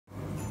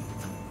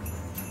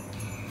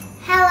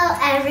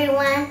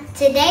everyone.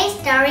 Today's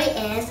story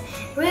is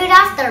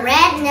Rudolph the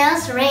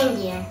Red-Nosed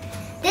Reindeer.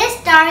 This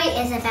story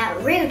is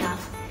about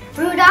Rudolph.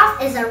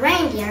 Rudolph is a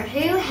reindeer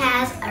who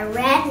has a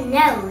red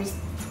nose.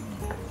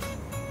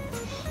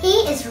 He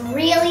is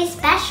really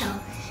special.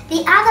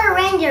 The other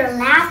reindeer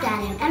laughed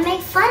at him and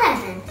made fun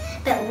of him.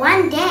 But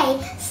one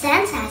day,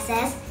 Santa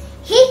says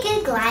he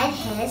could glide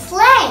his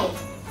sleigh.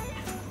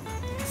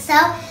 So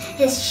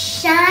his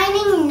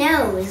shining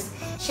nose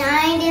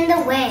shined in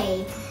the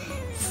way,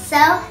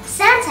 so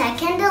Santa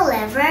can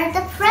deliver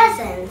the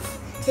presents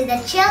to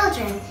the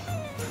children.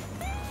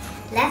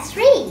 Let's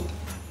read.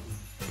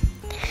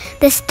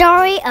 The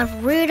Story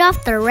of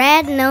Rudolph the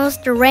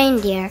Red-Nosed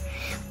Reindeer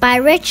by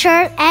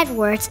Richard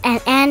Edwards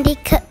and Andy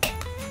Cook.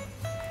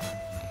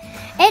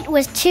 It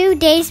was 2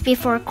 days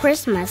before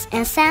Christmas,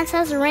 and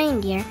Santa's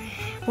reindeer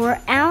were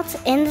out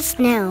in the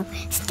snow,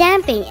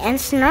 stamping and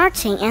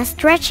snorting and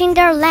stretching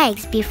their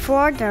legs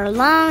before their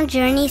long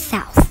journey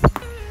south.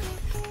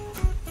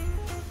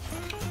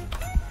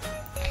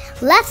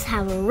 "Let's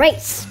have a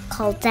race,"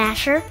 called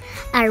Dasher.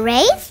 "A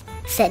race?"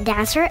 said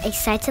Dancer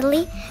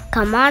excitedly.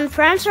 "Come on,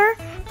 Prancer.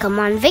 Come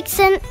on,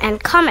 Vixen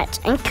and Comet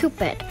and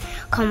Cupid.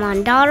 Come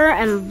on, Daughter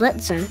and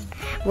Blitzen.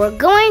 We're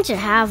going to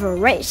have a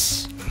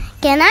race."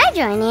 "Can I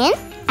join in?"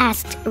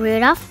 asked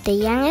Rudolph, the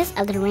youngest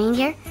of the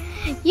reindeer.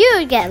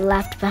 "You'd get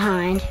left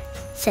behind,"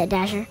 said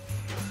Dasher.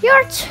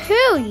 "You're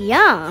too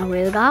young,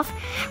 Rudolph.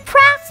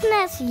 Perhaps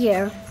next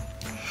year."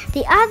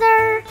 The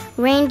other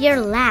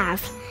reindeer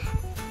laughed,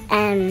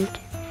 and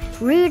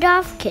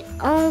Rudolph could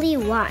only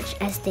watch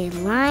as they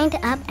lined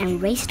up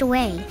and raced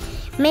away,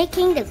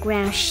 making the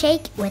ground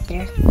shake with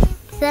their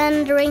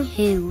thundering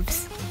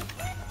hooves.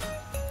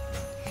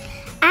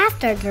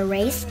 After the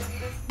race,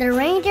 the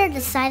reindeer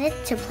decided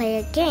to play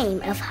a game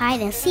of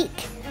hide and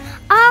seek.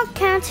 "I'll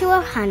count to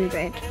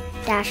 100,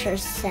 Dasher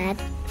said.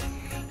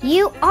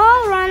 "You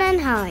all run and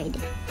hide."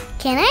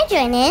 "Can I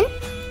join in?"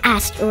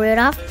 asked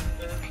Rudolph.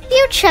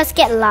 "You just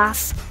get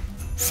lost,"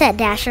 said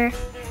Dasher.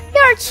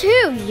 "You're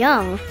too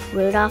young,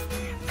 Rudolph.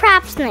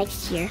 Perhaps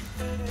next year."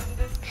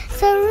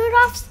 So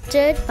Rudolph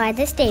stood by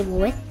the stable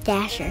with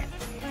Dasher,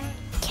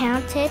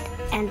 counted,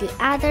 and the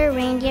other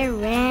reindeer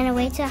ran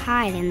away to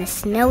hide in the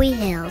snowy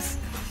hills.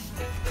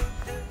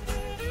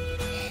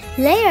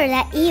 Later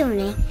that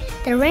evening,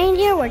 the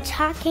reindeer were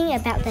talking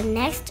about the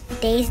next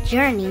day's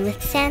journey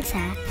with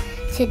Santa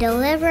to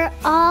deliver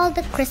all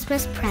the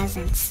Christmas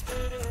presents.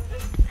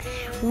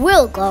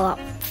 "We'll go up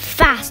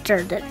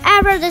faster than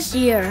ever this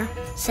year,"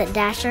 said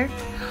Dasher.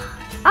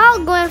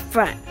 "I'll go in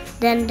front,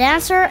 then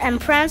Dancer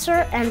and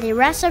Prancer and the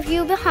rest of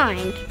you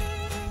behind."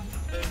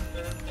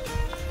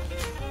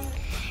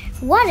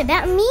 "What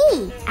about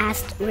me?"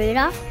 asked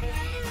Rudolph.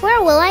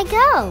 "Where will I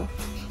go?"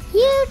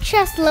 "You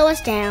just slow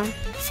us down,"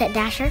 said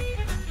Dasher.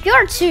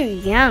 "You're too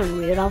young,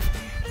 Rudolph.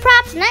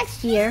 Perhaps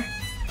next year."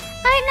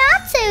 "I'm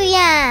not too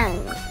young,"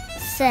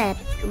 said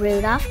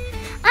Rudolph.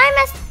 "I'm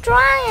as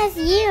strong as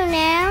you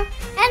now,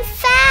 and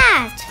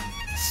fast."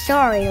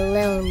 "Sorry,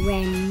 little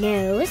red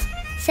nose,"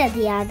 said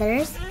the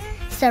others.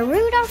 So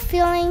Rudolph,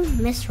 feeling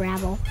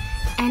miserable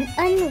and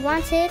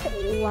unwanted,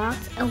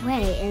 walked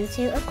away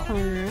into a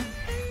corner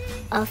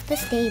of the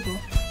stable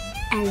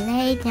and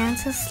lay down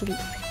to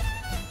sleep.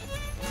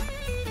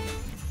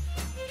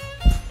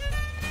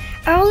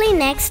 Early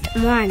next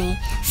morning,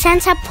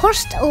 Santa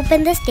pushed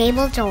open the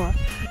stable door.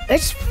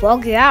 "It's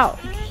foggy out,"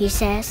 he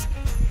says.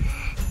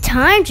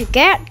 "Time to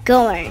get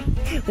going.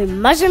 We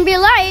mustn't be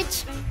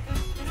late."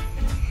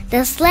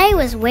 The sleigh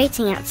was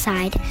waiting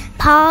outside,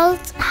 piled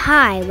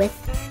high with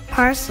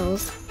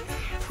parcels.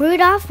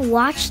 Rudolph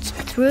watched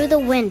through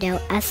the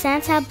window as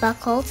Santa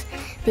buckled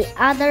the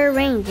other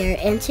reindeer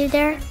into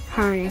their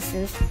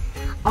harnesses.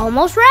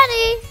 "Almost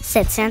ready,"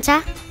 said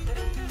Santa.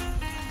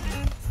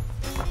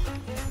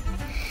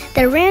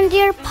 The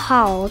reindeer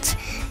pawed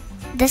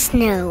the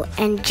snow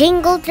and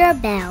jingled their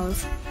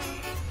bells,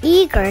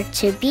 eager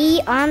to be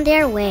on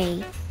their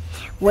way.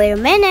 "Wait a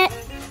minute,"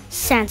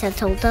 Santa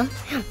told them.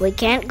 "We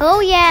can't go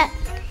yet."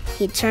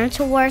 He turned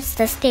towards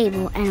the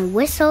stable and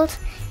whistled,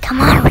 "Come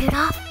on,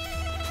 Rudolph."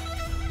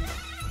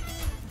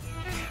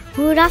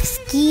 Rudolph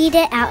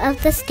skidded out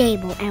of the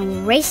stable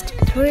and raced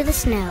through the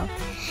snow.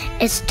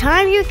 "It's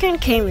time you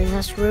came with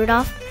us,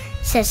 Rudolph,"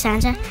 said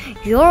Santa.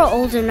 "You're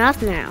old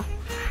enough now,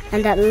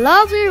 and that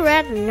lovely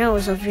red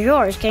nose of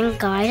yours can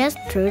guide us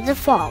through the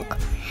fog.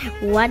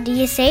 What do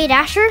you say,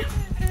 Dasher?"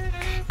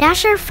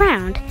 Dasher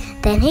frowned,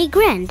 then he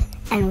grinned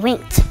and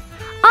winked.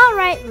 "All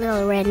right,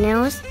 little red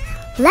nose.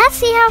 Let's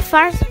see how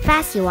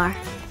fast you are."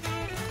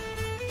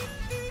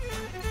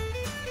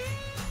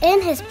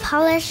 In his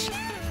polished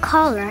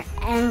collar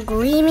and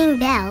gleaming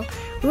bell,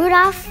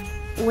 Rudolph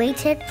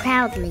waited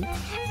proudly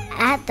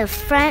at the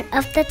front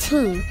of the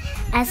team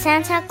as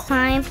Santa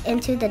climbed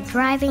into the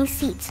driving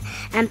seats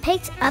and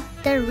picked up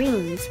the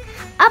reins.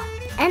 "Up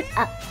and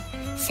up,"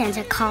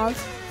 Santa called.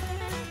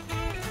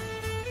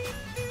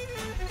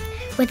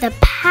 With a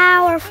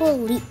powerful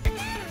leap,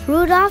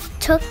 Rudolph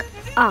took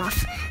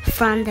off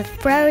from the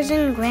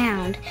frozen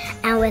ground,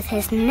 and with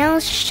his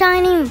nose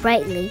shining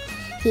brightly,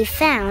 he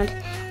found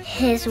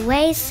his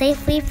way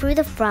safely through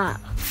the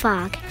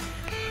fog,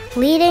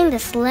 leading the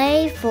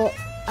sleigh full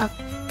of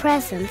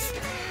presents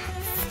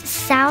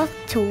south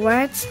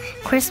towards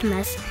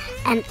Christmas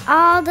and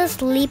all the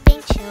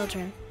sleeping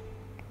children.